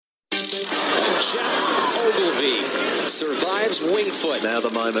And Jeff Ogilvy survives Wingfoot. Now the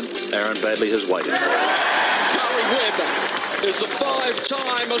moment Aaron Badley has waited for. Curry Webb is the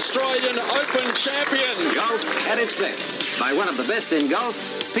 5-time Australian Open champion. Golf at its best by one of the best in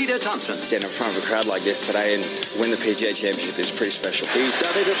golf, Peter Thompson. Stand in front of a crowd like this today and win the PGA Championship is pretty special. He's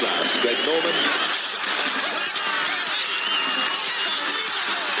done it at last. Greg Norman.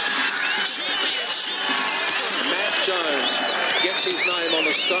 Matt Jones gets his name on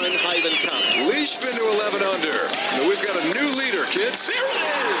the Stonehaven Cup. Leishman to 11 under. Now we've got a new leader, kids. There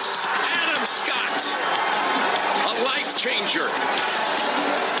it is! Adam Scott. A life changer.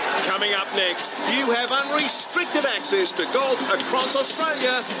 Coming up next, you have unrestricted access to golf across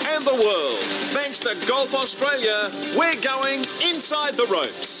Australia and the world. Thanks to Golf Australia, we're going inside the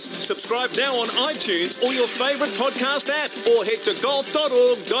ropes. Subscribe now on iTunes or your favourite podcast app, or head to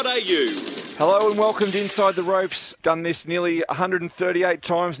golf.org.au. Hello and welcome to Inside the Ropes. Done this nearly 138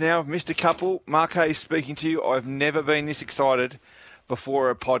 times now. Missed a couple. Mark Hayes speaking to you. I've never been this excited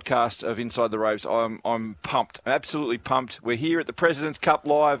before a podcast of Inside the Ropes. I'm pumped. I'm absolutely pumped. We're here at the President's Cup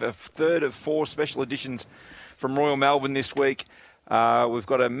Live, a third of 4 special editions from Royal Melbourne this week. We've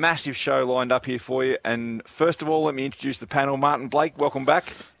got a massive show lined up here for you. And first of all, let me introduce the panel. Martin Blake, welcome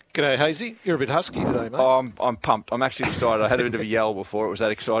back. G'day, Hazy. You're a bit husky today, mate. I'm pumped. I'm actually excited. I had a bit of a yell before. It was that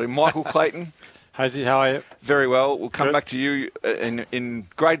exciting. Michael Clayton. Hazy, how are you? Very well. We'll come Good. back to you in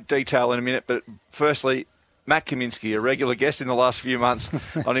great detail in a minute. But firstly, Matt Kaminsky, a regular guest in the last few months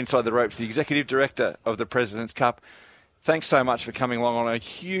on Inside the Ropes, the Executive Director of the President's Cup. Thanks so much for coming along on a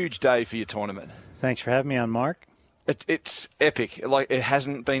huge day for your tournament. Thanks for having me on, Mark. It's epic. Like, it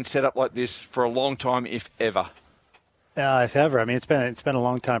hasn't been set up like this for a long time, if ever. If ever. I mean, it's been a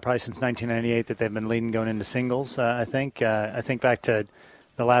long time, probably since 1998, that they've been leading going into singles. I think back to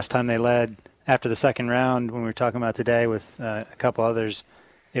the last time they led after the second round, when we were talking about today with a couple others.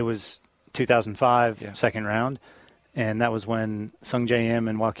 It was 2005, second round, and that was when Sung J M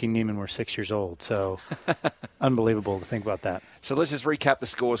and Joaquin Niemann were 6 years old. So unbelievable to think about that. So let's just recap the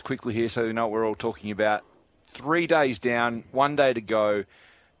scores quickly here so we know what we're all talking about. 3 days down, 1 day to go.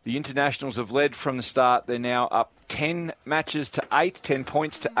 The internationals have led from the start. They're now up 10 matches to 8, 10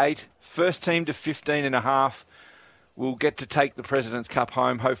 points to 8. First team to 15.5. We'll get to take the President's Cup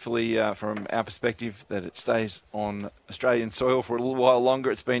home, hopefully, from our perspective, that it stays on Australian soil for a little while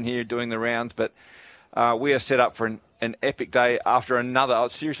longer. It's been here doing the rounds, but we are set up for an epic day after another.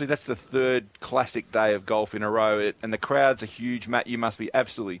 Seriously, that's the third classic day of golf in a row, and the crowds are huge. Matt, you must be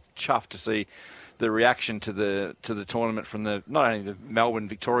absolutely chuffed to see the reaction to the tournament from not only the Melbourne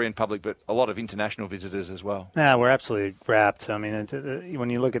Victorian public, but a lot of international visitors as well. Yeah, we're absolutely wrapped. I mean,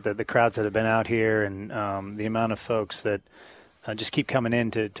 when you look at the crowds that have been out here and the amount of folks that just keep coming in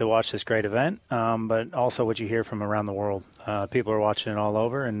to watch this great event, but also what you hear from around the world. People are watching it all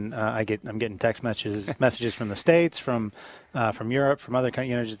over, and I'm getting text messages from the States, from Europe, from other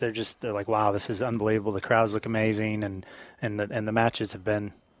countries. They're like, wow, this is unbelievable. The crowds look amazing, and the matches have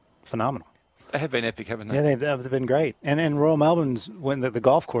been phenomenal. They have been epic, haven't they? Yeah, they've been great. And Royal Melbourne's, when the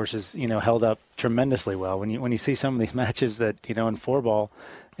golf course is, held up tremendously well. When you see some of these matches that, in 4-ball,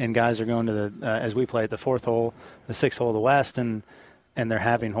 and guys are going to as we play at the 4th hole, the 6th hole of the West, and they're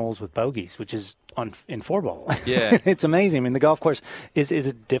having holes with bogeys, which is in 4-ball. Yeah. It's amazing. I mean, the golf course is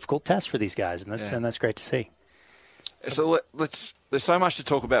a difficult test for these guys, and that's great to see. So there's so much to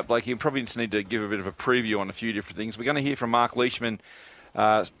talk about, Blake. You probably just need to give a bit of a preview on a few different things. We're going to hear from Mark Leishman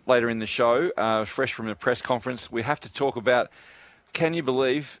later in the show, fresh from the press conference. We have to talk about, can you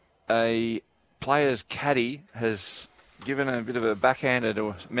believe a player's caddy has given a bit of a backhander to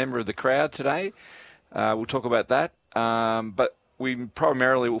a member of the crowd today? We'll talk about that. But we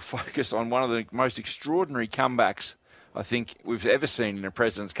primarily will focus on one of the most extraordinary comebacks I think we've ever seen in a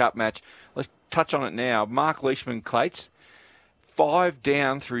President's Cup match. Let's touch on it now. Mark Leishman, Clates, 5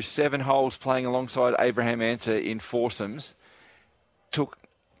 down through 7 holes playing alongside Abraham Answer in foursomes. Took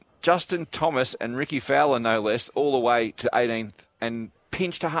Justin Thomas and Ricky Fowler, no less, all the way to 18th and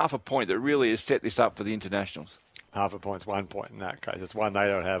pinched a half a point that really has set this up for the internationals. Half a point's 1 point in that case. It's one they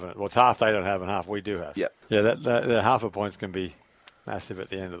don't have. Well, it's half they don't have and half we do have. Yep. Yeah, the half a points can be massive at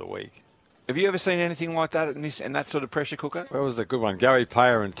the end of the week. Have you ever seen anything like that in that sort of pressure cooker? Where was the good one? Gary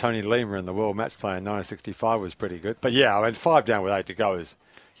Player and Tony Lima in the World Match Play in 1965 was pretty good. But yeah, I mean, 5 down with 8 to go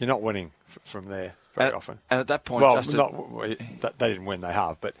you're not winning from there very often. And at that point, they didn't win, they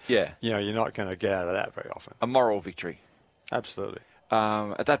have, but yeah, you're not going to get out of that very often. A moral victory. Absolutely.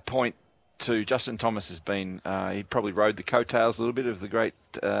 At that point, too, Justin Thomas has been, he probably rode the coattails a little bit of the great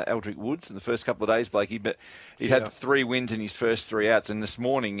Eldrick Woods in the first couple of days, Blakey, but he'd had 3 wins in his first 3 outs, and this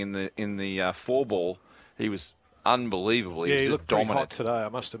morning in the 4-ball, he was unbelievable. Yeah, he was looked just pretty hot dominant today, I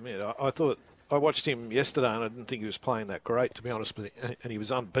must admit. I thought I watched him yesterday and I didn't think he was playing that great, to be honest with you. And he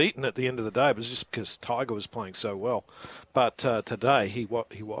was unbeaten at the end of the day. It was just because Tiger was playing so well. But today he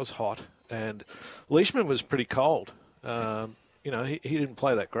was hot, and Leishman was pretty cold. He didn't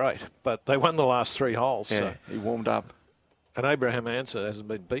play that great, but they won the last 3 holes. Yeah, So. he warmed up. And Abraham Ansah hasn't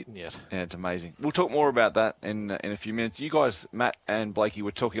been beaten yet. Yeah, it's amazing. We'll talk more about that in a few minutes. You guys, Matt and Blakey,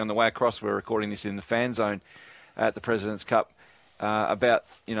 were talking on the way across. We're recording this in the fan zone at the President's Cup about,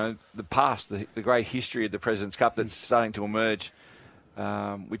 the past, the great history of the President's Cup that's starting to emerge,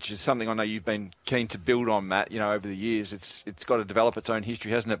 which is something I know you've been keen to build on, Matt, over the years. It's got to develop its own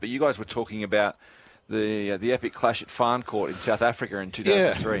history, hasn't it? But you guys were talking about the epic clash at Farncourt in South Africa in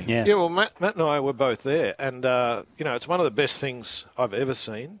 2003. Yeah, well, Matt and I were both there. And, it's one of the best things I've ever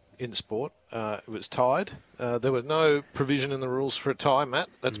seen in sport. It was tied. There was no provision in the rules for a tie, Matt.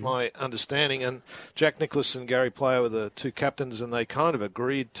 That's my understanding. And Jack Nicklaus and Gary Player were the 2 captains, and they kind of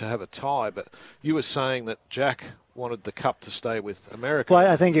agreed to have a tie. But you were saying that Jack wanted the cup to stay with America. Well,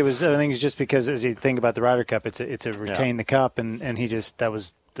 I think it's just because as you think about the Ryder Cup, it's a retain the cup, and that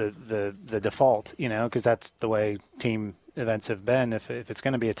was the default, because that's the way team events have been. If it's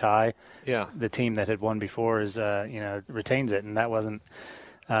going to be a tie, the team that had won before is retains it, and that wasn't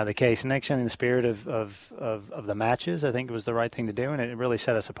the case. And actually, in the spirit of the matches, I think it was the right thing to do, and it really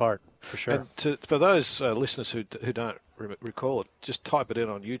set us apart for sure. And for those listeners who don't recall it, just type it in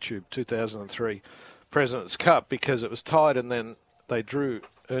on YouTube, 2003 President's Cup, because it was tied, and then they drew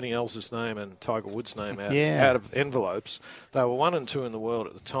Ernie Els' name and Tiger Woods' name out of envelopes. They were 1 and 2 in the world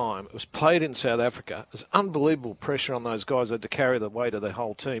at the time. It was played in South Africa. There's unbelievable pressure on those guys. They had to carry the weight of their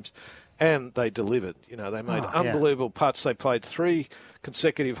whole teams, and they delivered. They made unbelievable putts. They played 3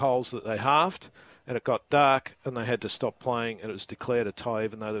 consecutive holes that they halved, and it got dark, and they had to stop playing, and it was declared a tie,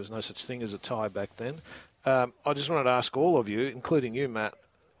 even though there was no such thing as a tie back then. I just wanted to ask all of you, including you, Matt,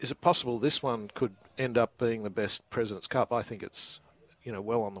 is it possible this one could end up being the best President's Cup? I think it's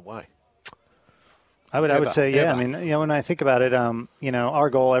well on the way. I would say, yeah. I mean, when I think about it, our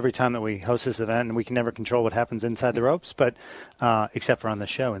goal every time that we host this event, and we can never control what happens inside the ropes, but except for on the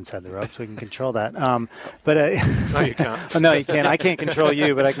show inside the ropes, we can control that. No, you can't. No, you can't. I can't control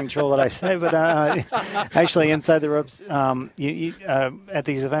you, but I control what I say. But actually, inside the ropes, at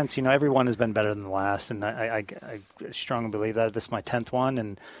these events, everyone has been better than the last, and I strongly believe that. This is my 10th one,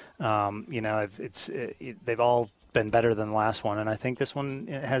 and they've all been better than the last one, and I think this one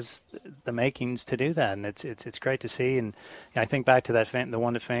has the makings to do that, and it's great to see. And I think back to the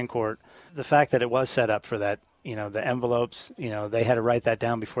one at Fancourt, the fact that it was set up for that, the envelopes, they had to write that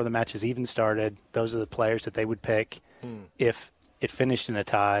down before the matches even started. Those are the players that they would pick if it finished in a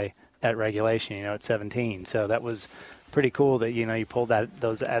tie at regulation, at 17. So that was pretty cool that you pulled that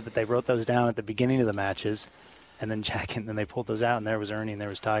they wrote those down at the beginning of the matches. And then Jack, and then they pulled those out, and there was Ernie, and there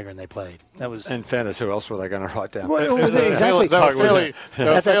was Tiger, and they played. That was. In fairness, who else were they going to write down? Well, exactly. They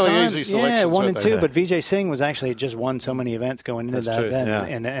were fairly easy selections. Yeah, 1 and 2. But Vijay Singh was actually just won so many events going into that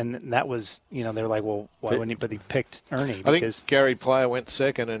event, and that was, they were like, well, why wouldn't he? But he picked Ernie. I think Gary Player went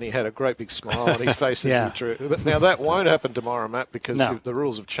second, and he had a great big smile on his face as he drew. But now that won't happen tomorrow, Matt, because the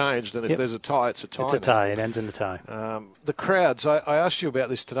rules have changed, and if there's a tie, it's a tie. It's a tie. It ends in a tie. The crowds. I asked you about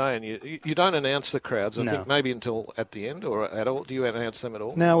this today, and you don't announce the crowds. I think maybe until at the end. Or at all? Do you announce them at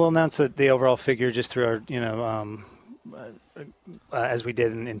all? No, we'll announce the overall figure just through our, as we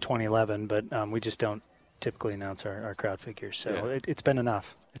did in 2011. But we just don't typically announce our crowd figures. So it's been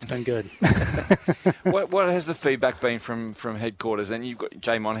enough. It's been good. What has the feedback been from headquarters? And you've got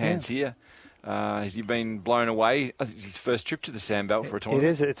Jay Monahan's here. Has he been blown away? I think it's his first trip to the Sandbelt for a tournament. It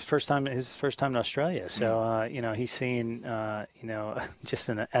is. It's his first time in Australia. So he's seen just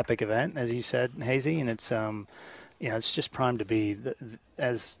an epic event, as you said, Hazy, and it's it's just primed to be,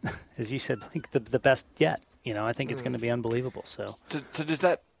 as you said, like the best yet. I think it's going to be unbelievable. So does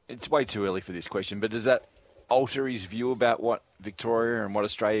that? It's way too early for this question, but does that alter his view about what Victoria and what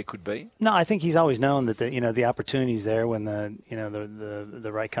Australia could be? No, I think he's always known that the opportunity's there when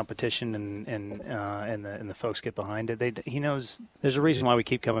the right competition and the folks get behind it. He knows there's a reason why we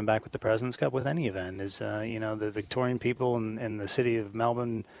keep coming back with the President's Cup with any event. Is the Victorian people and the city of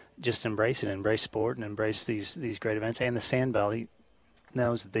Melbourne just embrace sport and embrace these great events, and the Sandbelt. He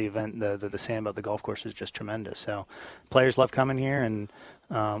knows that the event, the Sandbelt, the golf course is just tremendous. So players love coming here, and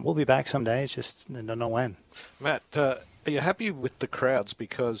we'll be back someday. It's just I don't know when. Matt, are you happy with the crowds?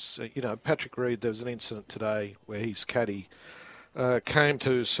 Because Patrick Reed, there was an incident today where his caddy came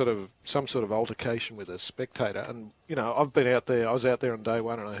to some sort of altercation with a spectator, and I've been out there. I was out there on day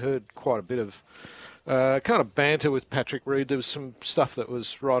one, and I heard quite a bit of kind of banter with Patrick Reed. There was some stuff that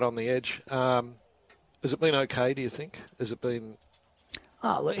was right on the edge. Has it been okay, do you think? Has it been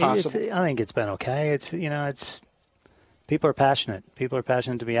I passable? think it's been okay. It's people are passionate. People are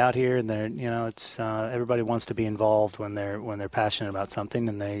passionate to be out here, and it's everybody wants to be involved when they're passionate about something,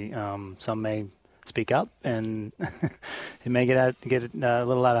 and they some may speak up, and it may get a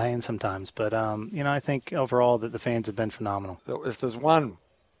little out of hand sometimes. But I think overall that the fans have been phenomenal. If there's one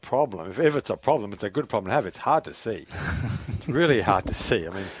problem, if it's a problem, it's a good problem to have. It's hard to see. It's really hard to see.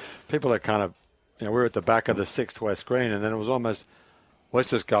 I mean, people are kind of, we were at the back of the 6th West Green, and then it was almost, let's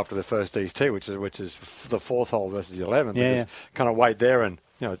just go up to the first East tee, which is the 4th hole versus the 11th. Yeah. Just kind of wait there, and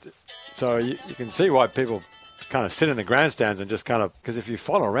so you can see why people kind of sit in the grandstands and just kind of, because if you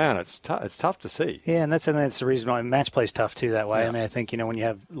follow around, it's tough to see. Yeah, and that's the reason why match play is tough too that way. Yeah. I mean, I think when you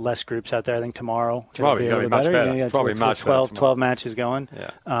have less groups out there, I think tomorrow it'll be a little much better. Probably much 12 matches going. Yeah.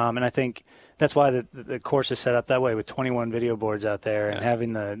 And I think that's why the course is set up that way with 21 video boards out there, and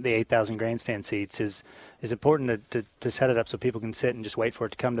having the 8,000 grandstand seats is important to set it up so people can sit and just wait for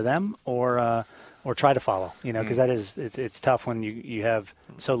it to come to them, or try to follow. Because it's tough when you have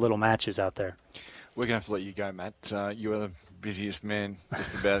so little matches out there. We're going to have to let you go, Matt. You are the busiest man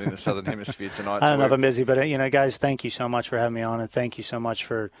just about in the Southern Hemisphere tonight. I don't know if I'm busy, but, guys, thank you so much for having me on, and thank you so much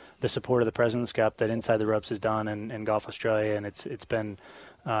for the support of the President's Cup that Inside the Ropes has done and Golf Australia, and it's been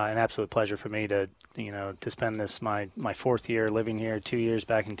an absolute pleasure for me to spend this my 4th year living here, 2 years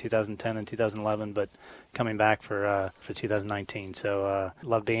back in 2010 and 2011, but coming back for 2019. So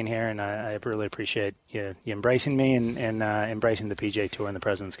love being here, and I really appreciate you embracing me and embracing the PGA Tour and the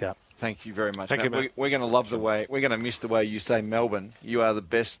President's Cup. Thank you very much. Thank you, Matt. We're going to miss the way you say Melbourne. You are the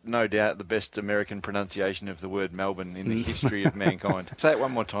best, no doubt, the best American pronunciation of the word Melbourne in the history of mankind. Say it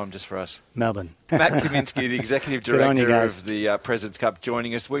one more time just for us. Melbourne. Matt Kaminsky, the Executive Director of the President's Cup,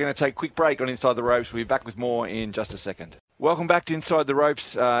 joining us. We're going to take a quick break on Inside the Ropes. We'll be back with more in just a second. Welcome back to Inside the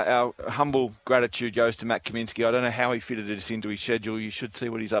Ropes. Our humble gratitude goes to Matt Kaminsky. I don't know how he fitted this into his schedule. You should see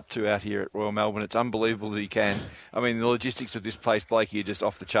what he's up to out here at Royal Melbourne. It's unbelievable that he can. I mean, the logistics of this place, Blakey, are just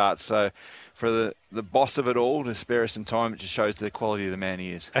off the charts. So for the boss of it all to spare us some time, it just shows the quality of the man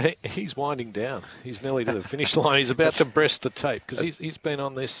he is. He's winding down. He's nearly to the finish line. He's about to breast the tape because he's been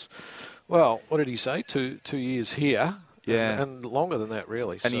on this, well, what did he say, 2 years here? Yeah, and longer than that,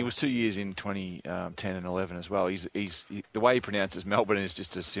 really. And he was 2 years in 2010 and 11 as well. He's the way he pronounces Melbourne is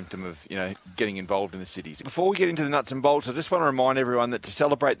just a symptom of getting involved in the cities. Before we get into the nuts and bolts, I just want to remind everyone that to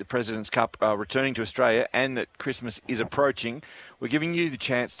celebrate the President's Cup returning to Australia and that Christmas is approaching, we're giving you the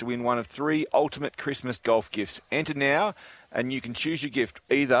chance to win one of 3 ultimate Christmas golf gifts. Enter now, and you can choose your gift: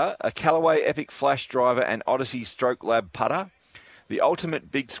 either a Callaway Epic Flash Driver and Odyssey Stroke Lab putter, the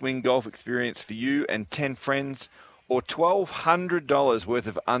ultimate big swing golf experience for you and 10 friends, or $1,200 worth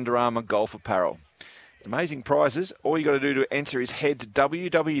of Under Armour golf apparel. Amazing prizes. All you got to do to enter is head to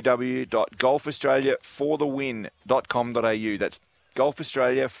www.golfaustraliaforthewin.com.au. That's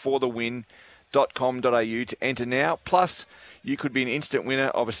golfaustraliaforthewin.com.au to enter now. Plus, you could be an instant winner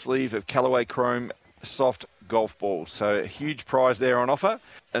of a sleeve of Callaway Chrome soft golf balls. So a huge prize there on offer.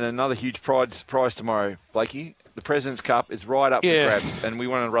 And another huge prize tomorrow, Blakey. The President's Cup is right up for grabs, and we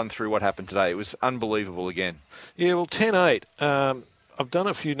want to run through what happened today. It was unbelievable again. Yeah, well, 10-8. I've done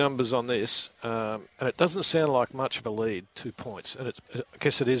a few numbers on this, and it doesn't sound like much of a lead, 2 points. And I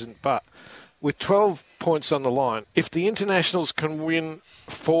guess it isn't, but with 12 points on the line, if the internationals can win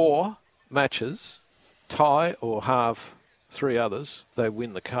 4 matches, tie or halve 3 others, they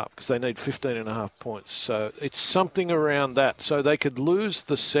win the Cup because they need 15.5 points. So it's something around that. So they could lose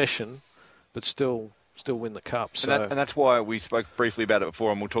the session, but still win the Cup. So. And that's why we spoke briefly about it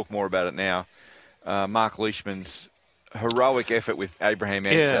before, and we'll talk more about it now. Mark Leishman's heroic effort with Abraham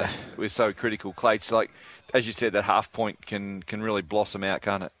Ancer was so critical. Clates, like as you said, that half point can really blossom out,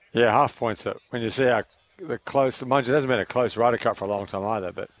 can't it? Yeah, half points. When you see how the close, mind you, it hasn't been a close Ryder Cup for a long time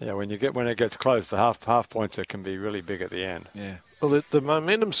either. But when it gets close, the half points it can be really big at the end. Yeah. Well, the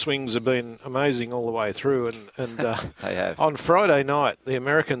momentum swings have been amazing all the way through, and they have. On Friday night, the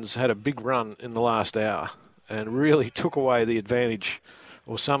Americans had a big run in the last hour and really took away the advantage,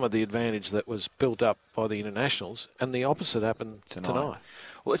 or some of the advantage that was built up by the internationals, and the opposite happened tonight. Well,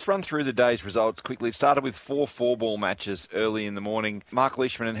 let's run through the day's results quickly. It started with 4 4-ball matches early in the morning. Mark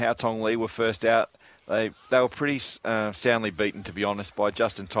Leishman and Hao Tong Lee were first out. They were pretty soundly beaten, to be honest, by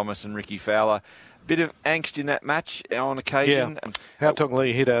Justin Thomas and Ricky Fowler. Bit of angst in that match on occasion. Yeah. Hao Tong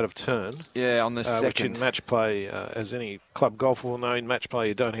Lee hit out of turn. Yeah, on the second. Which in match play, as any club golfer will know, in match play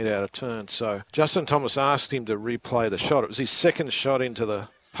you don't hit out of turn. So Justin Thomas asked him to replay the shot. It was his second shot into the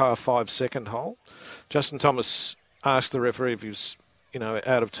par 5 second hole. Justin Thomas asked the referee if he was,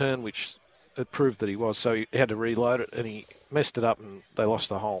 out of turn, which it proved that he was. So he had to reload it, and he messed it up, and they lost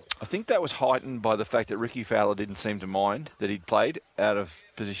the hole. I think that was heightened by the fact that Ricky Fowler didn't seem to mind that he'd played out of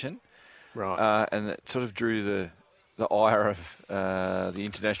position. Right. And that sort of drew the ire of the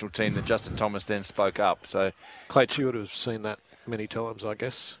international team that Justin Thomas then spoke up. So, Clayton, you would have seen that many times, I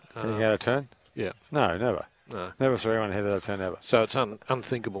guess. Heading out of turn? Yeah. No, never. No. Never threw anyone headed out of turn ever. So it's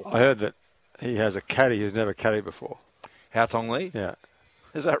unthinkable. I heard that he has a caddy who's never caddied before. Hao Tong Lee? Yeah.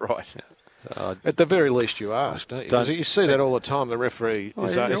 Is that right? Yeah. So at the very least, you ask, don't you? 'Cause you see that all the time. The referee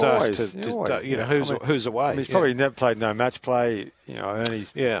is asked who's away. I mean, he's probably never played no match play, and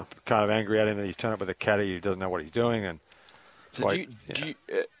he's kind of angry at him that he's turned up with a caddy who doesn't know what he's doing. And so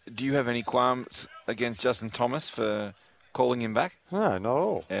do you have any qualms against Justin Thomas for calling him back? No, not at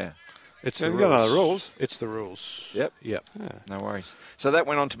all. Yeah. It's the rules. It's the rules. Yep. Yeah. No worries. So that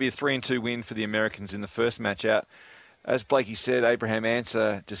went on to be a 3-2 win for the Americans in the first match out. As Blakey said, Abraham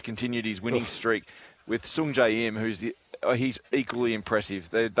Ansah just continued his winning streak with Sung Jae Im, he's equally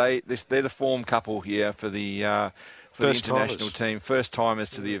impressive. They're the form couple here for the international team. First timers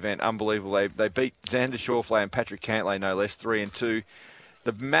to the event. Unbelievable. They beat Xander Schauffele and Patrick Cantlay, no less, 3-2.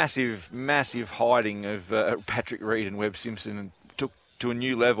 The massive hiding of Patrick Reed and Webb Simpson took to a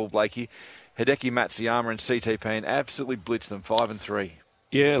new level, Blakey. Hideki Matsuyama and CT Pan absolutely blitzed them, 5-3.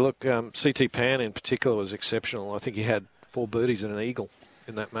 Yeah, look, CT Pan in particular was exceptional. I think he had 4 birdies and an eagle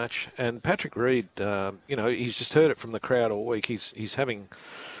in that match. And Patrick Reed, he's just heard it from the crowd all week. He's having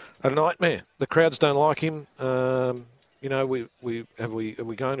a nightmare. The crowds don't like him. Are we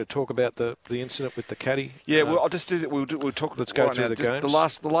going to talk about the incident with the caddy? Yeah, I'll just do that. We'll talk. Let's go through the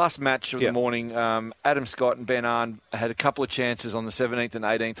games. The last match of the morning. Adam Scott and Ben Arndt had a couple of chances on the 17th and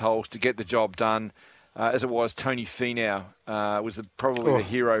 18th holes to get the job done. As it was, Tony Finau was probably the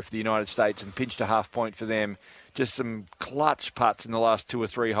hero for the United States and pinched a half point for them. Just some clutch putts in the last 2 or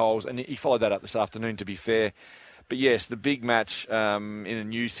 3 holes, and he followed that up this afternoon, to be fair. But yes, the big match in a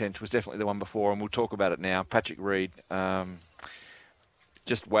news sense was definitely the one before, and we'll talk about it now. Patrick Reed,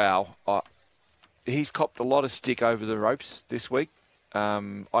 just wow. He's copped a lot of stick over the ropes this week.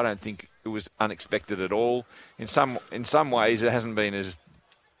 I don't think it was unexpected at all. In some ways, it hasn't been as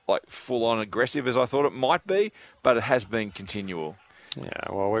full-on aggressive as I thought it might be, but it has been continual. Yeah,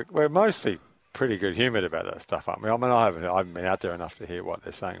 well, we're mostly pretty good-humoured about that stuff, aren't we? I mean, I haven't been out there enough to hear what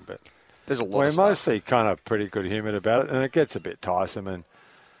they're saying, but there's a lot. We're mostly kind of pretty good-humoured about it, and it gets a bit tiresome. And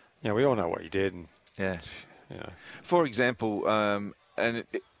we all know what he did. And, For example, the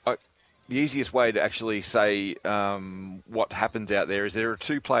easiest way to actually say what happens out there is there are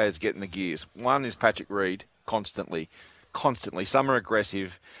 2 players getting the gears. One is Patrick Reed, constantly. Some are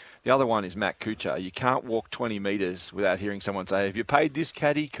aggressive. The other one is Matt Kuchar. You can't walk 20 metres without hearing someone say, "Have you paid this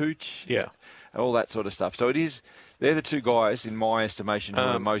caddy, Cooch?" Yeah. All that sort of stuff. So they're the 2 guys, in my estimation, who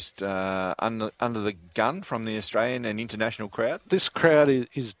are most under the gun from the Australian and international crowd. This crowd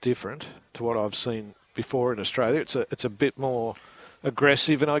is different to what I've seen before in Australia. It's a bit more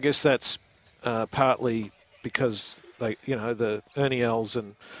aggressive, and I guess that's partly because the Ernie Els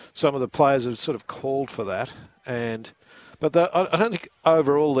and some of the players have sort of called for that. But I don't think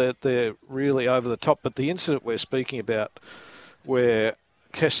overall they're really over the top. But the incident we're speaking about, where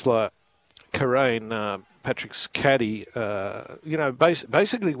Kessler Karain, Patrick's caddy,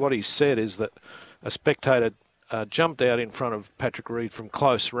 basically what he said is that a spectator jumped out in front of Patrick Reed from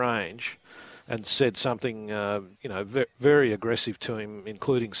close range and said something, very aggressive to him,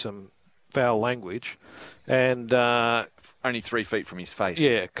 including some foul language, and only 3 feet from his face.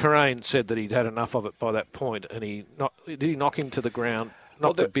 Yeah, Karain said that he'd had enough of it by that point, and did he knock him to the ground,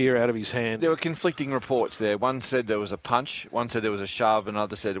 knock the beer out of his hand? There were conflicting reports there. One said there was a punch, one said there was a shove,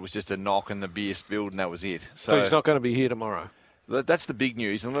 another said it was just a knock and the beer spilled and that was it. So he's not going to be here tomorrow. That's the big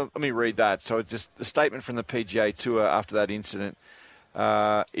news, and let me read that. So it's just the statement from the PGA Tour after that incident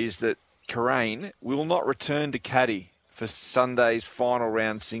is that Karain will not return to caddy for Sunday's final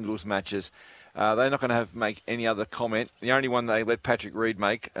round singles matches. They're not going to make any other comment. The only one they let Patrick Reed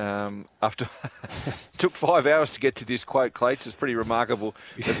make after took 5 hours to get to this quote, Clates. It's pretty remarkable.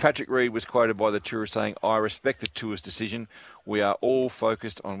 But Patrick Reed was quoted by the tour saying, "I respect the tour's decision. We are all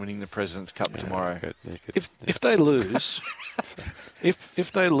focused on winning the President's Cup tomorrow." If they lose,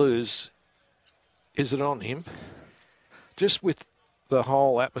 if they lose, is it on him? Just with the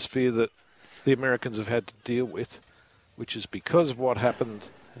whole atmosphere that the Americans have had to deal with, which is because of what happened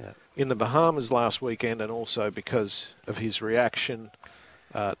in the Bahamas last weekend, and also because of his reaction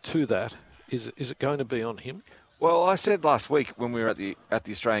to that. Is it going to be on him? Well, I said last week when we were at the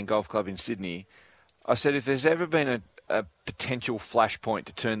Australian Golf Club in Sydney, I said if there's ever been a potential flashpoint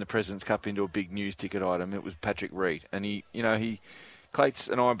to turn the President's Cup into a big news ticket item, it was Patrick Reed, and he Clates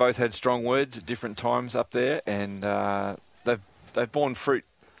and I both had strong words at different times up there, and they've borne fruit,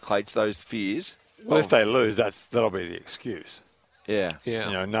 Clates, those fears. Well, if they lose, that'll be the excuse. Yeah.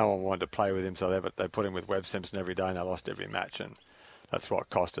 No one wanted to play with him, so they put him with Webb Simpson every day, and they lost every match, and that's what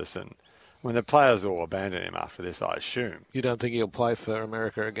cost us. And when the players all abandon him after this, I assume. You don't think he'll play for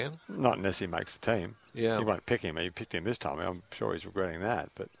America again? Not unless he makes the team. Yeah. He won't pick him. He picked him this time. I'm sure he's regretting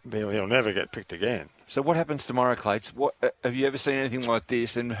that, but he'll never get picked again. So what happens tomorrow, Clates? What have you ever seen anything like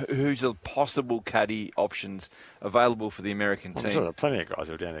this? And who's the possible caddy options available for the American team? I'm sure there are plenty of guys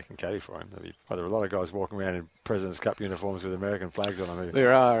who are down there can caddy for him. There are a lot of guys walking around in President's Cup uniforms with American flags on them.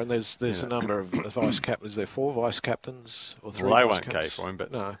 There are, and there's a number of vice captains. Is there 4 vice captains or 3? Well, they won't caddy for him,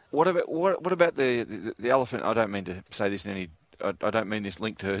 but no. What about the elephant? I don't mean to say this in any. I don't mean this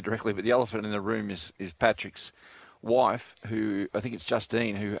linked to her directly, but the elephant in the room is Patrick's wife, who I think it's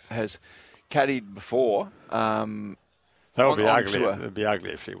Justine, who has caddied before. That would be ugly. It would be ugly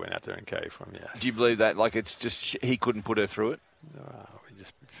if she went out there and caddied for him. Yeah. Do you believe that? Like it's just he couldn't put her through it.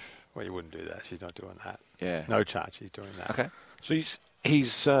 No, you wouldn't do that. She's not doing that. Yeah. No chance she's doing that. Okay. So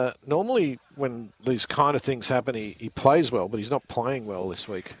he's normally when these kind of things happen, he plays well, but he's not playing well this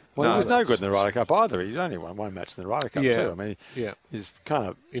week. Well, he was no good in the Ryder Cup either. He's only won one match in the Ryder Cup too. I mean, he's kind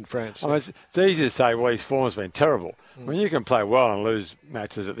of in France. I mean, it's easy to say, well, his form's been terrible. When you can play well and lose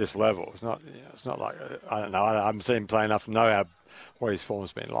matches at this level, it's not. It's not like I don't know. I haven't seen him play enough to know what his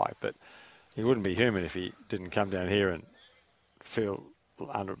form's been like. But he wouldn't be human if he didn't come down here and feel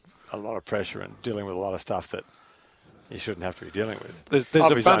under a lot of pressure and dealing with a lot of stuff that he shouldn't have to be dealing with.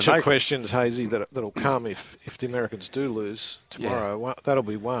 There's a bunch of questions, Hazy, that'll come if the Americans do lose tomorrow. Yeah. That'll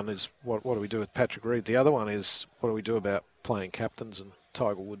be one, is what do we do with Patrick Reed? The other one is what do we do about playing captains and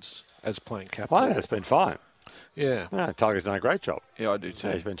Tiger Woods as playing captain? Well, it's been fine. Yeah. Tiger's done a great job. Yeah, I do too.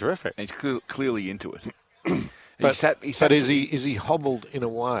 Yeah, he's been terrific. And he's clearly into it. But is he hobbled in a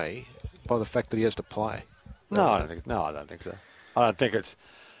way by the fact that he has to play? No, I don't think so. I don't think it's,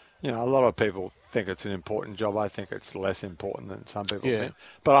 a lot of people think it's an important job. I think it's less important than some people think.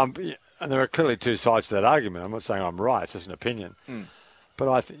 But and there are clearly two sides to that argument. I'm not saying I'm right. It's just an opinion. But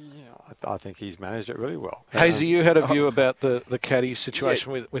I think he's managed it really well. Hazy, you had a view about the caddy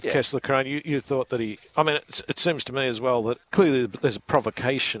situation with Kessler Crane. You thought that it seems to me as well that clearly there's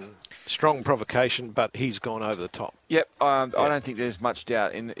a strong provocation, but he's gone over the top. Yep, I don't think there's much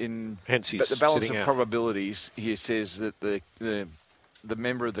doubt Hence but the balance of out. probabilities here says that the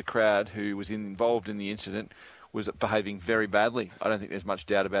member of the crowd who was involved in the incident was behaving very badly. I don't think there's much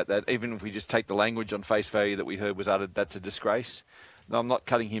doubt about that. Even if we just take the language on face value that we heard was uttered, that's a disgrace. No, I'm not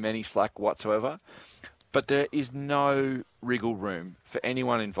cutting him any slack whatsoever. But there is no wriggle room for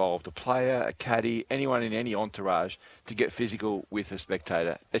anyone involved, a player, a caddy, anyone in any entourage, to get physical with a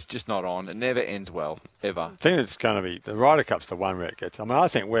spectator. It's just not on. It never ends well, ever. I think it's going to be, the Ryder Cup's the one where it gets. I mean, I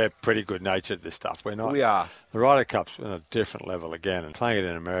think we're pretty good-natured at this stuff. We're not. We are. The Ryder Cup's on a different level again, and playing it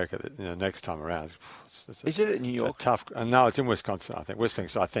in America next time around. Is it in New York? Tough. No, it's in Wisconsin, I think.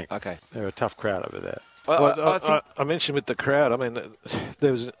 I think. Okay. They're a tough crowd over there. Well, I mentioned with the crowd, I mean,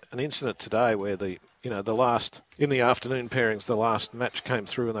 there was an incident today where in the afternoon pairings, the last match came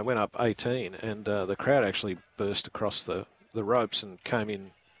through and they went up 18, and the crowd actually burst across the ropes and came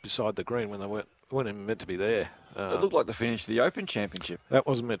in beside the green when they weren't even meant to be there. It looked like the finish of the Open Championship. That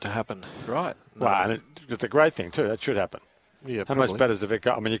wasn't meant to happen. Right. No. Well, and it's a great thing too. That should happen. Yeah, How much better does it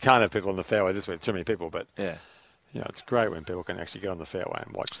go? I mean, you can't have people on the fairway this week, too many people, but it's great when people can actually get on the fairway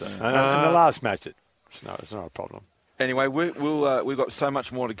and watch that. And the last match, it's not a problem. Anyway, we've got so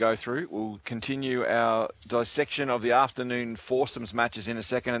much more to go through. We'll continue our dissection of the afternoon foursomes matches in a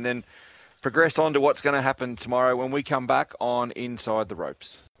second and then progress on to what's going to happen tomorrow when we come back on Inside the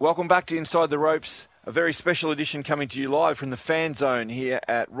Ropes. Welcome back to Inside the Ropes, a very special edition coming to you live from the Fan Zone here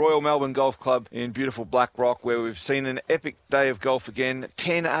at Royal Melbourne Golf Club in beautiful Black Rock, where we've seen an epic day of golf again.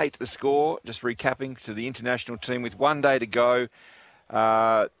 10-8 the score, just recapping to the international team with 1 day to go.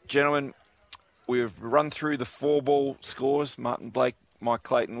 Gentlemen, we've run through the 4-ball scores. Martin Blake, Mike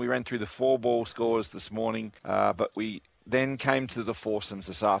Clayton, we ran through the 4-ball scores this morning, but we then came to the foursomes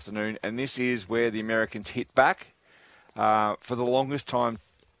this afternoon, and this is where the Americans hit back. For the longest time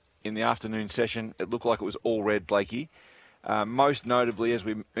in the afternoon session, it looked like it was all red, Blakey. Most notably, as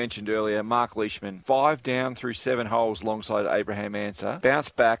we mentioned earlier, Mark Leishman, 5 down through 7 holes alongside Abraham Ansah,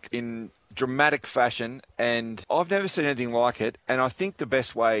 bounced back in dramatic fashion, and I've never seen anything like it. And I think the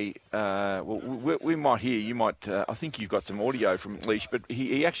best way, we might hear, you might, I think you've got some audio from Leish, but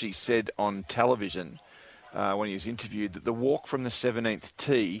he actually said on television when he was interviewed that the walk from the 17th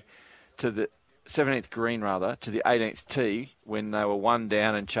tee to the 17th green to the 18th tee when they were 1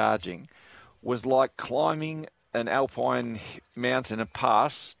 down and charging was like climbing an alpine mountain, a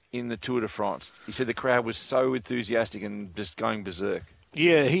pass in the Tour de France. He said the crowd was so enthusiastic and just going berserk.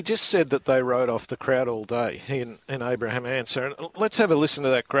 Yeah, he just said that they rode off the crowd all day, he and Abraham Ancer. And let's have a listen to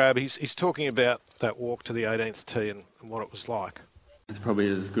that grab. He's talking about that walk to the 18th tee and what it was like. It's probably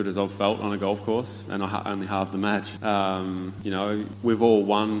as good as I've felt on a golf course, and only half the match. We've all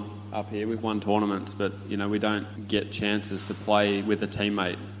won up here. We've won tournaments, but, we don't get chances to play with a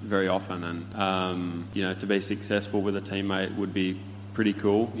teammate very often. And, to be successful with a teammate would be pretty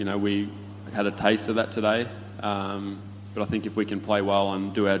cool. We had a taste of that today. But I think if we can play well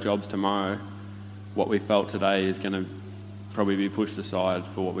and do our jobs tomorrow, what we felt today is going to probably be pushed aside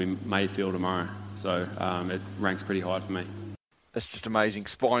for what we may feel tomorrow. So it ranks pretty high for me. That's just amazing,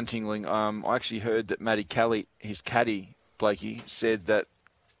 spine-tingling. I actually heard that Matty Kelly, his caddy, Blakey, said that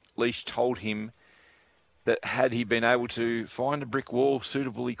Leash told him that had he been able to find a brick wall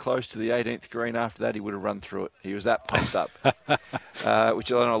suitably close to the 18th green after that, he would have run through it. He was that pumped up,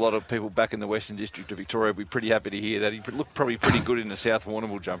 which I know a lot of people back in the Western District of Victoria would be pretty happy to hear that. He looked probably pretty good in the South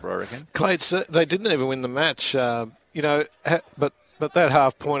Warrnambool jumper, I reckon. Clates, they didn't even win the match, but that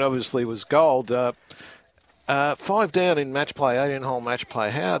half point obviously was gold. 5 down in match play, 18-hole match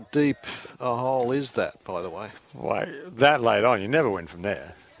play. How deep a hole is that, by the way? Well, that late on, you never win from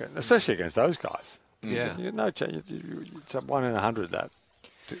there, especially against those guys. Yeah. No chance. It's a 1 in 100 that.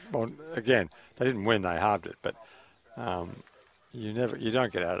 Well, again, they didn't win; they halved it. But you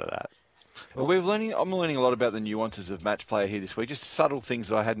don't get out of that. Well, I'm learning a lot about the nuances of match play here this week. Just subtle things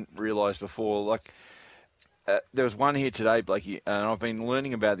that I hadn't realised before. Like there was one here today, Blakey, and I've been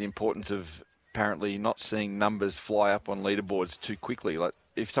learning about the importance of apparently not seeing numbers fly up on leaderboards too quickly. Like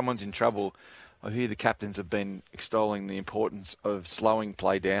if someone's in trouble, I hear the captains have been extolling the importance of slowing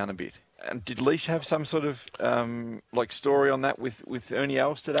play down a bit. And did Leash have some sort of story on that with Ernie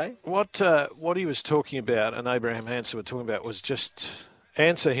Els today? What he was talking about, and Abraham Ancer were talking about, was just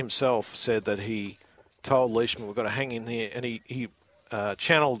Ancer himself said that he told Leishman, "We've got to hang in here," and he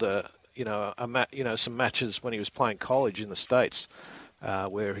channeled some matches when he was playing college in the States.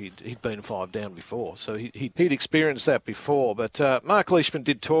 Where he'd been 5 down before. So he'd experienced that before. But Mark Leishman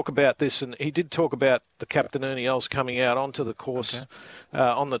did talk about this, and he did talk about the captain Ernie Els coming out onto the course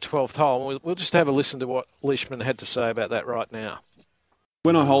on the 12th hole. And we'll just have a listen to what Leishman had to say about that right now.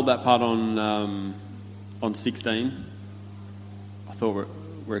 When I hold that putt on 16, I thought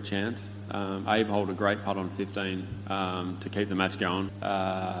we're a chance. Abe hold a great putt on 15 to keep the match going.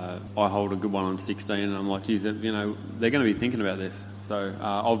 I hold a good one on 16, and I'm like, geez, they're going to be thinking about this. So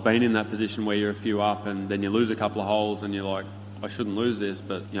I've been in that position where you're a few up, and then you lose a couple of holes, and you're like, I shouldn't lose this,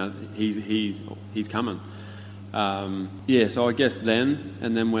 but he's coming. So I guess then,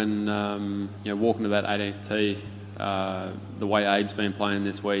 and then when walking to that 18th tee, the way Abe's been playing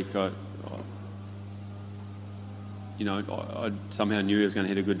this week, I somehow knew he was going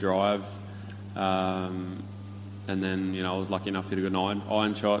to hit a good drive. And then, I was lucky enough to hit a good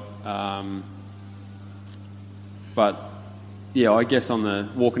iron shot. I guess on the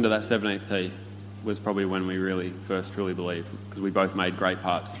walking to that 17th tee was probably when we really first truly believed, because we both made great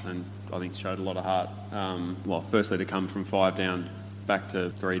putts and I think showed a lot of heart. Firstly to come from 5 down back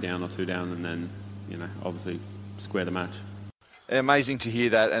to 3 down or 2 down, and then, obviously square the match. Amazing to hear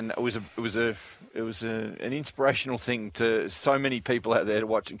that, and it was an inspirational thing to so many people out there to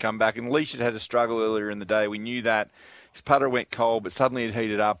watch and come back. And Leash had a struggle earlier in the day. We knew that his putter went cold, but suddenly it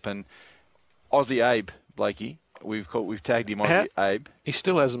heated up. And Aussie Abe, Blakey, we've tagged him Aussie Abe. He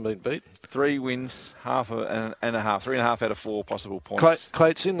still hasn't been beaten. 3 wins, 3.5 out of 4 possible points.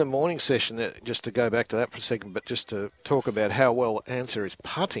 Clates, in the morning session, just to go back to that for a second, but just to talk about how well Ancer is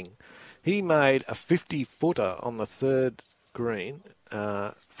putting, he made a 50-footer on the 3rd green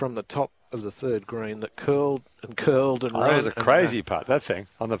from the top of the 3rd green that curled and ran. That was a crazy putt, that thing,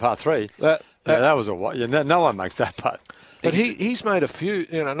 on the par 3. That was no one makes that putt. But he's made a few,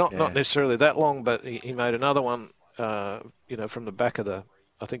 not necessarily that long, but he made another one, from the back of the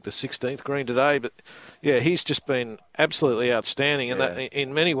 16th green today. But, he's just been absolutely outstanding. And that,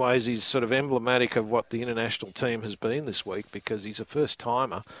 in many ways, he's sort of emblematic of what the international team has been this week, because he's a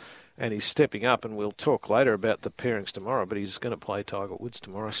first-timer. And he's stepping up, and we'll talk later about the pairings tomorrow, but he's going to play Tiger Woods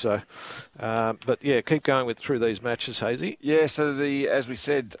tomorrow. So, keep going through these matches, Hazy. Yeah, so as we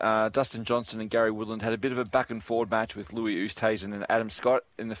said, Dustin Johnson and Gary Woodland had a bit of a back-and-forward match with Louis Oosthuizen and Adam Scott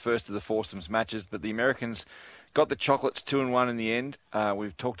in the first of the foursomes matches, but the Americans got the chocolates 2-1 in the end.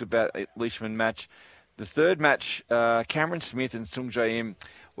 We've talked about a Leishman match. The third match, Cameron Smith and Sung Jae Im,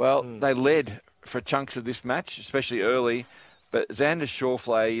 they led for chunks of this match, especially early. But Xander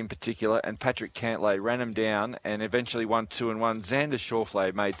Schauffele in particular and Patrick Cantlay ran him down and eventually won 2-1. Xander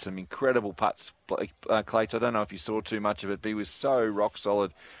Schauffele made some incredible putts, Clates. I don't know if you saw too much of it, but he was so rock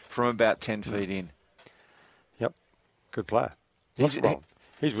solid from about 10 feet in. Yep, good player. He's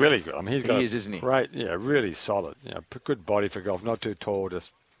really good. I mean, he's got he is, isn't he? Great, really solid. Good body for golf. Not too tall,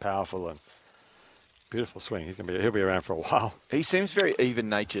 just powerful and beautiful swing. He'll be around for a while. He seems very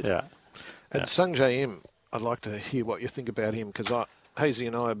even-natured. Yeah. And Sung Jae Im, I'd like to hear what you think about him because Hazy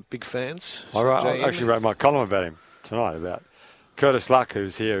and I are big fans. I actually wrote my column about him tonight, about Curtis Luck,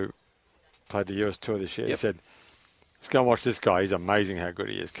 who's here, who played the US Tour this year. He said, let's go and watch this guy. He's amazing how good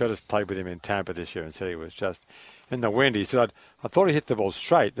he is. Curtis played with him in Tampa this year and said he was just in the wind. He said, I thought he hit the ball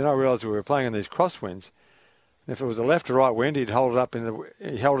straight. Then I realised we were playing in these crosswinds. And if it was a left or right wind, he held it up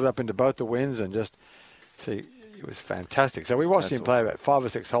into both the winds and just see. It was fantastic. So we watched him play about 5 or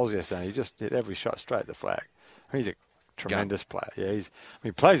 6 holes yesterday. And he just hit every shot straight at the flag. I mean, he's a tremendous player. Yeah,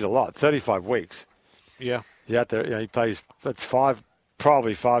 he plays a lot. 35 weeks. Yeah, he's out there. He plays. That's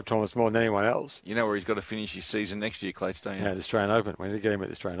probably 5 tournaments more than anyone else. You know where he's got to finish his season next year, Clates, don't you? Yeah, the Australian Open. We need to get him at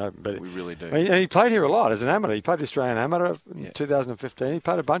the Australian Open. But we really do. And he played here a lot as an amateur. He played the Australian Amateur in 2015. He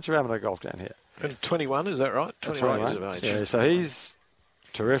played a bunch of amateur golf down here. And 21, is that right? 21 years of age. Yeah, so he's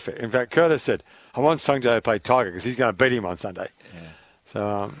terrific. In fact, Curtis said, I want Sung Jae to play Tiger because he's going to beat him on Sunday. Yeah.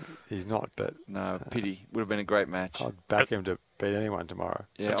 So he's not, but... No, pity. Would have been a great match. I'd back him to beat anyone tomorrow.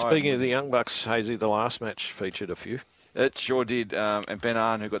 Yeah, speaking of the Young Bucks, Hazy, the last match featured a few. It sure did. And Ben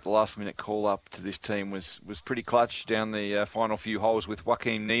Ahn, who got the last-minute call-up to this team, was pretty clutch down the final few holes with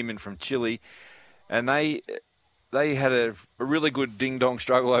Joaquin Niemann from Chile. And they had a really good ding-dong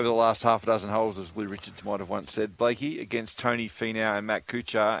struggle over the last half a dozen holes, as Lou Richards might have once said, Blakey, against Tony Finau and Matt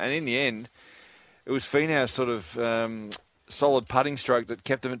Kuchar. And in the end, it was Finau's sort of solid putting stroke that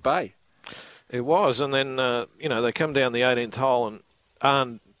kept him at bay. It was. And then, they come down the 18th hole and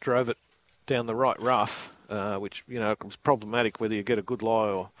Ahn drove it down the right rough, which, was problematic whether you get a good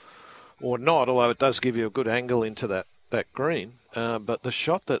lie or not, although it does give you a good angle into that green. But the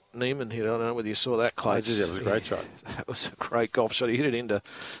shot that Niemann hit, I don't know whether you saw that, Clay. It was a great shot. That was a great golf shot. He hit it into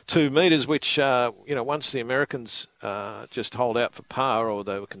 2 metres, which, once the Americans just hold out for par, or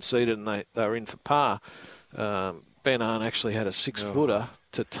they were conceded and they were in for par, Ben Ahn actually had a 6-footer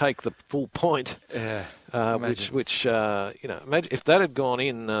to take the full point. Yeah, which imagine if that had gone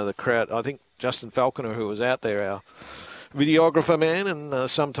in, the crowd, I think Justin Falconer, who was out there, our videographer man and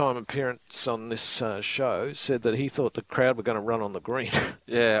sometime appearance on this show, said that he thought the crowd were going to run on the green.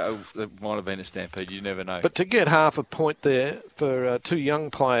 Yeah, it might have been a stampede. You never know. But to get half a point there for 2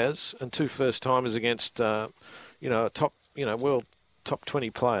 young players and 2 first-timers against, top, world top 20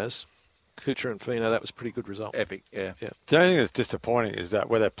 players, Kuchar and Finau, that was a pretty good result. Epic, yeah. The only thing that's disappointing is that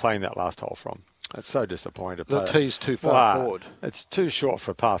where they're playing that last hole from. It's so disappointing to play. The tee's too far forward. It's too short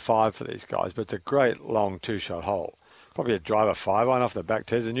for a par 5 for these guys, but it's a great long 2-shot hole. Probably a driver 5-iron off the back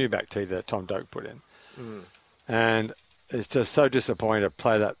tee. There's a new back tee that Tom Doak put in. And it's just so disappointing to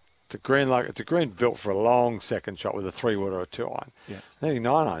play that. It's a green built for a long second shot with a 3-wood or a 2-iron. Yeah. Then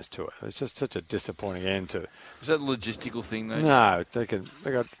 9-irons to it. It's just such a disappointing end to it. Is that a logistical thing, though? No, they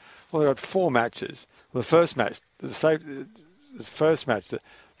got 4 matches. Well, the first match, there's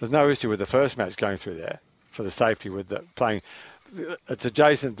no issue with the first match going through there for the safety with the playing. It's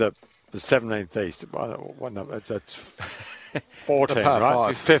adjacent to the 17th East. What number? It's 14,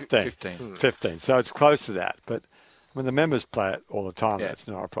 right? 15. So it's close to that. But when the members play it all the time, that's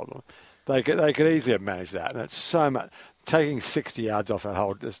not a problem. They could easily have managed that. And it's so much. Taking 60 yards off that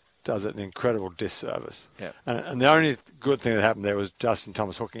hole just does it an incredible disservice. Yeah. And the only good thing that happened there was Justin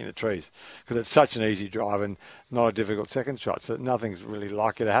Thomas hooking in the trees, because it's such an easy drive and not a difficult second shot. So nothing's really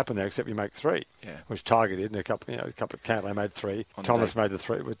likely to happen there except you make 3, which Tiger did. And a couple of Cantlay made 3. Thomas made the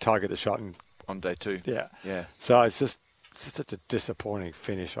 3 with Tiger the shot on day 2. Yeah. So it's just such a disappointing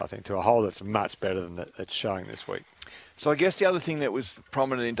finish, I think, to a hole that's much better than that's showing this week. So I guess the other thing that was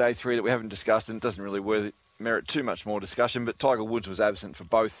prominent in day 3 that we haven't discussed, and it doesn't really merit too much more discussion, but Tiger Woods was absent for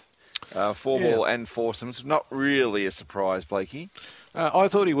both 4-ball and foursomes. Not really a surprise, Blakey. I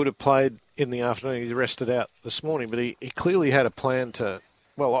thought he would have played in the afternoon. He rested out this morning, but he clearly had a plan to...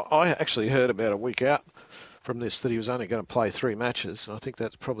 Well, I actually heard about a week out from this that he was only going to play 3 matches, and I think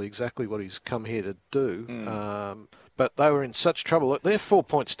that's probably exactly what he's come here to do. But they were in such trouble. They're 4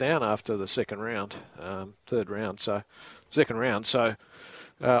 points down after the second round. So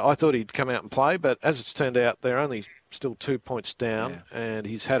I thought he'd come out and play, but as it's turned out, they're only still 2 points down, and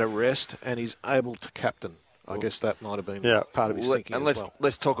he's had a rest, and he's able to captain I guess that might have been Yeah. part of his thinking And as well.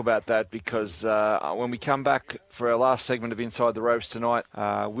 let's talk about that, because when we come back for our last segment of Inside the Ropes tonight,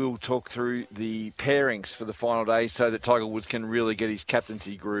 we'll talk through the pairings for the final day so that Tiger Woods can really get his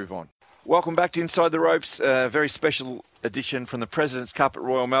captaincy groove on. Welcome back to Inside the Ropes, a very special edition from the President's Cup at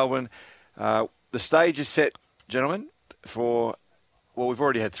Royal Melbourne. The stage is set, gentlemen, for, well, we've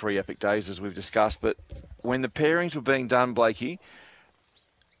already had 3 epic days, as we've discussed, but when the pairings were being done, Blakey,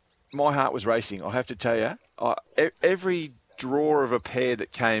 my heart was racing, I have to tell you. Every draw of a pair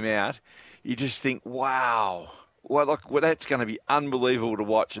that came out, you just think, wow, well, that's going to be unbelievable to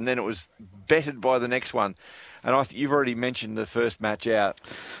watch. And then it was bettered by the next one. And you've already mentioned the first match out.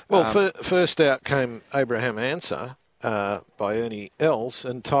 Well, first out came Abraham Answer by Ernie Els,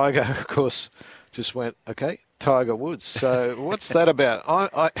 and Tiger, of course, just went, okay, Tiger Woods. So what's that about?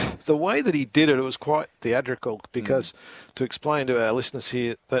 The way that he did it, it was quite theatrical, because to explain to our listeners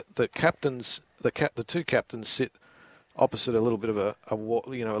here that the two captains sit opposite a little bit of a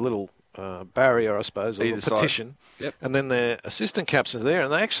little barrier, I suppose, a little partition. Yep. And then their assistant captains are there,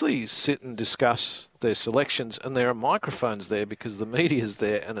 and they actually sit and discuss their selections, and there are microphones there because the media's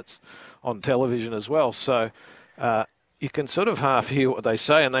there and it's on television as well. So you can sort of half hear what they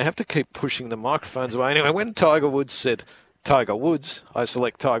say, and they have to keep pushing the microphones away. Anyway, when Tiger Woods said, Tiger Woods, I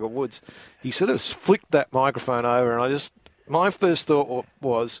select Tiger Woods, he sort of flicked that microphone over, and my first thought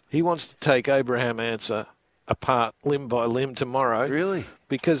was he wants to take Abraham Answer apart limb by limb tomorrow. Really?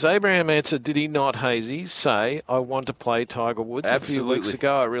 Because Abraham Answer, did he not, Hazy, say, I want to play Tiger Woods? Absolutely. A few weeks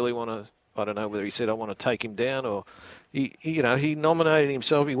ago, I really want to, I don't know whether he said I want to take him down, or he nominated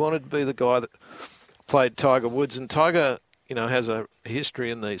himself. He wanted to be the guy that played Tiger Woods, and Tiger, has a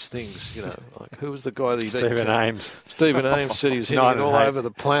history in these things. Like who was the guy that he beat? Stephen Ames. Stephen Ames said he was hitting it all over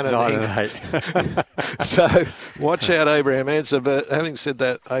the planet. 9-8. So watch out, Abraham Answer. But having said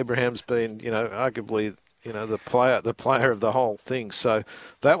that, Abraham's been, arguably, the player of the whole thing. So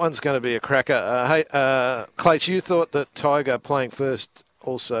that one's going to be a cracker. Hey, Clates, you thought that Tiger playing first.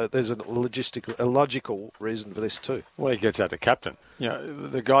 Also, there's a logical reason for this too. Well, he gets out to captain.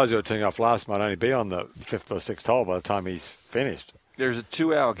 The guys who are teeing off last might only be on the 5th or 6th hole by the time he's finished. There's a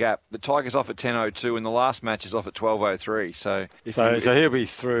 2-hour gap. The Tiger's off at 10:02, and the last match is off at 12:03. So he'll be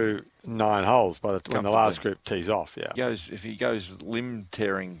through 9 holes by when the last group tees off. Yeah. If he goes limb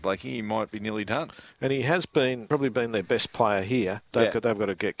tearing, Blakey, he might be nearly done. And he has probably been their best player here. They've got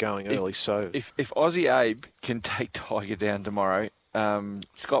to get going early. So if Aussie Abe can take Tiger down tomorrow,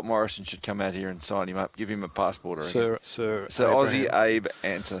 Scott Morrison should come out here and sign him up, give him a passport. Sir Aussie Abe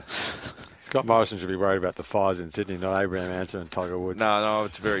Answer. Scott Morrison should be worried about the fires in Sydney, not Abraham Answer and Tiger Woods. No,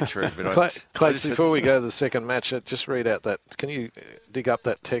 it's very true. But Clates, before we go to the second match, just read out that. Can you dig up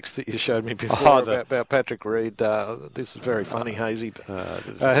that text that you showed me before about Patrick Reed? This is very funny, Hazy.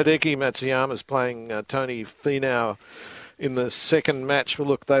 Hideki Matsuyama's playing Tony Finau in the second match. Well,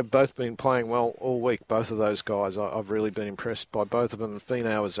 look, they've both been playing well all week, both of those guys. I've really been impressed by both of them.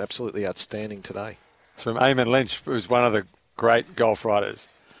 Finau is absolutely outstanding today. It's from Eamon Lynch, who's one of the great golf writers.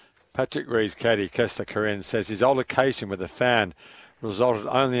 Patrick Reed's caddy, Kessler Corinne, says his altercation with a fan resulted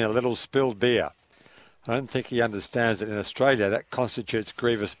only in a little spilled beer. I don't think he understands that in Australia that constitutes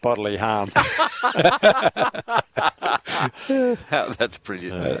grievous bodily harm. That's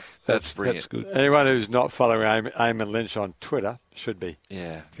brilliant. That's brilliant. That's good. Anyone who's not following Eamon Lynch on Twitter should be.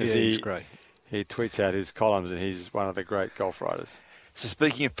 Yeah. He's great. He tweets out his columns, and he's one of the great golf writers. So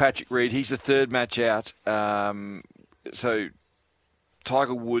speaking of Patrick Reed, he's the third match out. So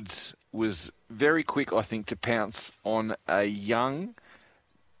Tiger Woods was very quick, I think, to pounce on a young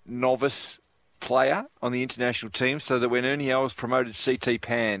novice player on the international team, so that when Ernie Els promoted CT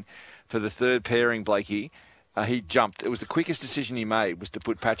Pan for the third pairing, Blakey, he jumped. It was the quickest decision he made, was to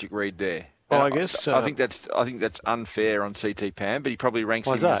put Patrick Reed there. Well, I guess I think that's unfair on CT Pan, but he probably ranks.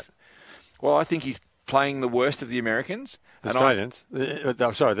 Why's that? Well, I think he's playing the worst of the Americans. Australians?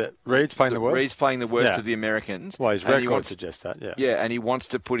 Reed's playing the worst? Reed's playing the worst of the Americans. Well, his record suggests that, yeah. Yeah, and he wants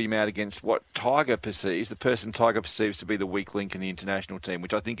to put him out against what Tiger perceives, the person Tiger perceives to be the weak link in the international team,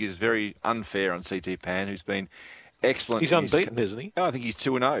 which I think is very unfair on CT Pan, who's been excellent. He's unbeaten, isn't he? Oh, I think he's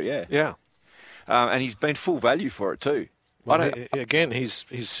 2-0, yeah. Yeah. And he's been full value for it too. Well, again, he's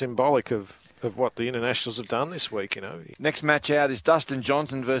symbolic of what the internationals have done this week, Next match out is Dustin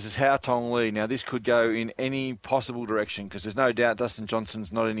Johnson versus Hao Tong Lee. Now, this could go in any possible direction, because there's no doubt Dustin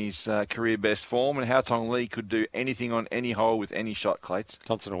Johnson's not in his career best form, and Hao Tong Lee could do anything on any hole with any shot, Clates.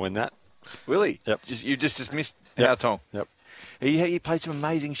 Johnson will win that. Really? Yep. You just dismissed Hao Tong. Yep. He played some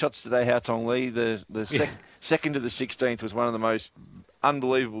amazing shots today, Hao Tong Lee. The second to the 16th was one of the most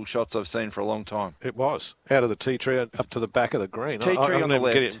unbelievable shots I've seen for a long time. It was. Out of the tee tree up to the back of the green. Tee tree on the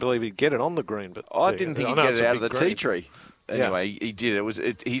left. Believe he'd get it on the green. But I didn't think he'd get it out of the tee green. tree. Anyway, he did.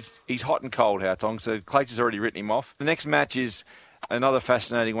 He's hot and cold, Haotong, so Clates has already written him off. The next match is another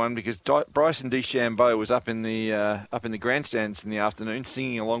fascinating one because Bryson DeChambeau was up in the grandstands in the afternoon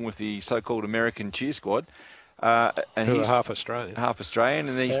singing along with the so-called American cheer squad. And he's half Australian.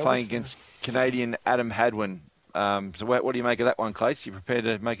 And then he's playing against Canadian Adam Hadwin. So what do you make of that one, Clates? You prepared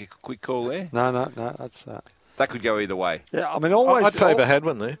to make a quick call there? No. That's that could go either way. Yeah, I mean, always I'd favour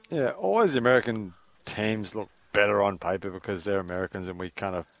Hadwin there. Yeah, always the American teams look better on paper because they're Americans, and we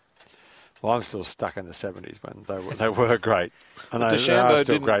kind of. Well, I'm still stuck in the 70s when they were great. And they are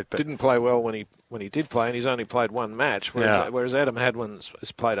still great, but didn't play well when he did play, and he's only played one match, whereas Adam Hadwin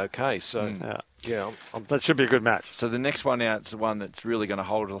has played okay. So, that should be a good match. So the next one out is the one that's really going to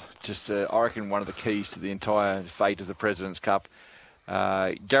hold I reckon, one of the keys to the entire fate of the President's Cup.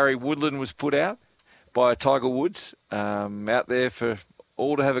 Gary Woodland was put out by Tiger Woods, out there for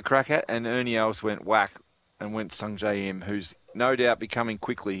all to have a crack at, and Ernie Els went whack and went Sung Jae Im, who's no doubt becoming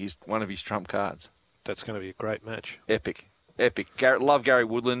quickly one of his trump cards. That's going to be a great match. Epic. Love Gary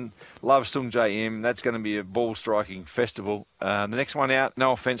Woodland. Love Sung Jae Im. That's going to be a ball-striking festival. The next one out,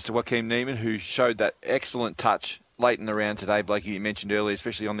 no offence to Joaquin Niemann, who showed that excellent touch late in the round today, Blakey, you mentioned earlier,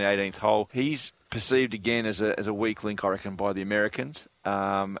 especially on the 18th hole. He's perceived again as a weak link, I reckon, by the Americans.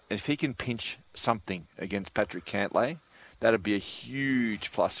 If he can pinch something against Patrick Cantlay, that'd be a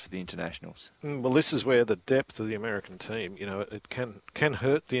huge plus for the internationals. Well, this is where the depth of the American team, it can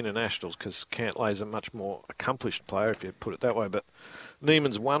hurt the internationals because Cantlay's a much more accomplished player, if you put it that way. But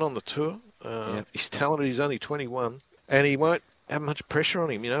Niemann's won on the tour. He's talented. He's only 21, and he won't have much pressure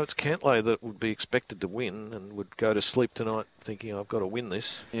on him. It's Cantlay that would be expected to win and would go to sleep tonight thinking, I've got to win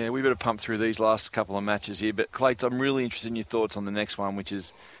this. Yeah, we better pump through these last couple of matches here. But, Clates, I'm really interested in your thoughts on the next one, which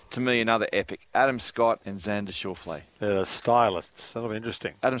is, to me, another epic. Adam Scott and Xander Schauffele. They're the stylists. That'll be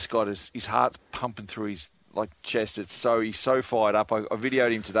interesting. Adam Scott, his heart's pumping through his chest. He's so fired up. I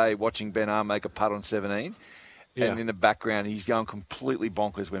videoed him today watching Ben Ar make a putt on 17. Yeah. And in the background, he's going completely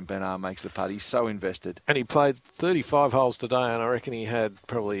bonkers when Ben Ar makes the putt. He's so invested. And he played 35 holes today, and I reckon he had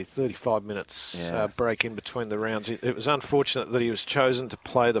probably 35 minutes break in between the rounds. It was unfortunate that he was chosen to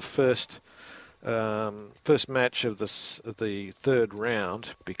play the first match of the third round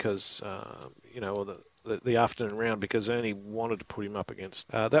because, the afternoon round, because Ernie wanted to put him up against.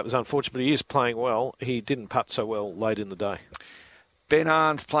 That was unfortunate, but he is playing well. He didn't putt so well late in the day. Ben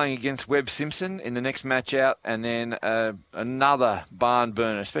Arn's playing against Webb Simpson in the next match out, and then another barn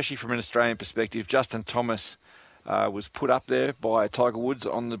burner, especially from an Australian perspective. Justin Thomas was put up there by Tiger Woods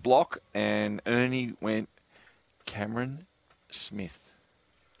on the block, and Ernie went Cameron Smith.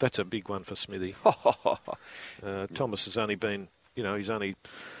 That's a big one for Smithy. Thomas has only been, he's only...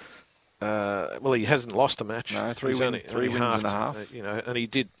 he hasn't lost a match. No, three wins and a half. And he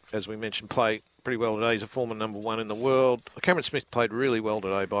did, as we mentioned, play pretty well today. He's a former number one in the world. Cameron Smith played really well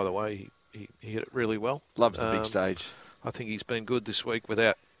today, by the way. He hit it really well. Loves the big stage. I think he's been good this week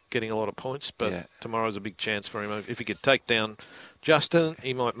without getting a lot of points, but tomorrow's a big chance for him. If he could take down Justin,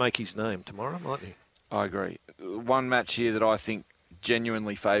 he might make his name tomorrow, mightn't he? I agree. One match here that I think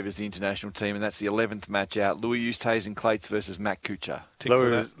genuinely favours the international team, and that's the 11th match out. Louis Oosthuizen Clates versus Matt Kuchar.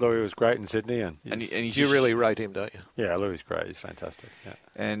 Louis was great in Sydney. And you really rate him, don't you? Yeah, Louis great. He's fantastic. Yeah.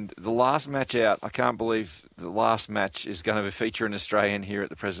 And the last match out, I can't believe the last match is going to feature an Australian here at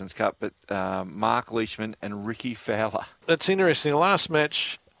the President's Cup, but Mark Leishman and Ricky Fowler. That's interesting. The last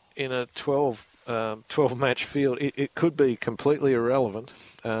match in a 12-match field, it could be completely irrelevant,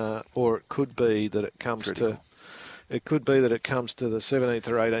 or it could be that it comes to... It could be that it comes to the 17th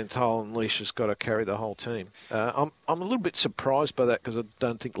or 18th hole and Leash has got to carry the whole team. I'm a little bit surprised by that because I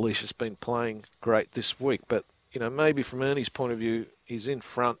don't think Leash has been playing great this week. But, maybe from Ernie's point of view, he's in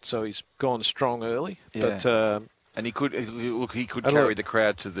front, so he's gone strong early. Yeah. But, and he could carry the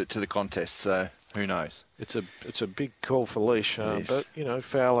crowd to the contest, so who knows? It's a big call for Leash. But,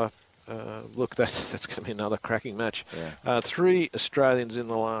 Fowler... that's going to be another cracking match. Yeah. 3 Australians in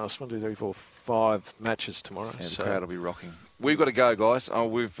the last 5 matches tomorrow. Yeah, the crowd will be rocking. We've got to go, guys.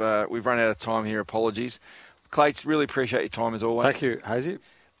 We've run out of time here. Apologies. Clates, really appreciate your time as always. Thank you, Hazy.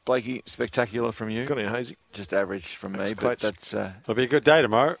 Blakey, spectacular from you. Got any, Hazy? Just average from me, but that's... It'll be a good day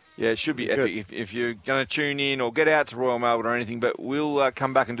tomorrow. Yeah, it should be epic if you're going to tune in or get out to Royal Melbourne or anything, but we'll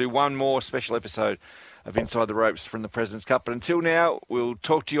come back and do one more special episode of Inside the Ropes from the President's Cup. But until now, we'll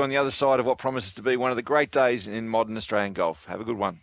talk to you on the other side of what promises to be one of the great days in modern Australian golf. Have a good one.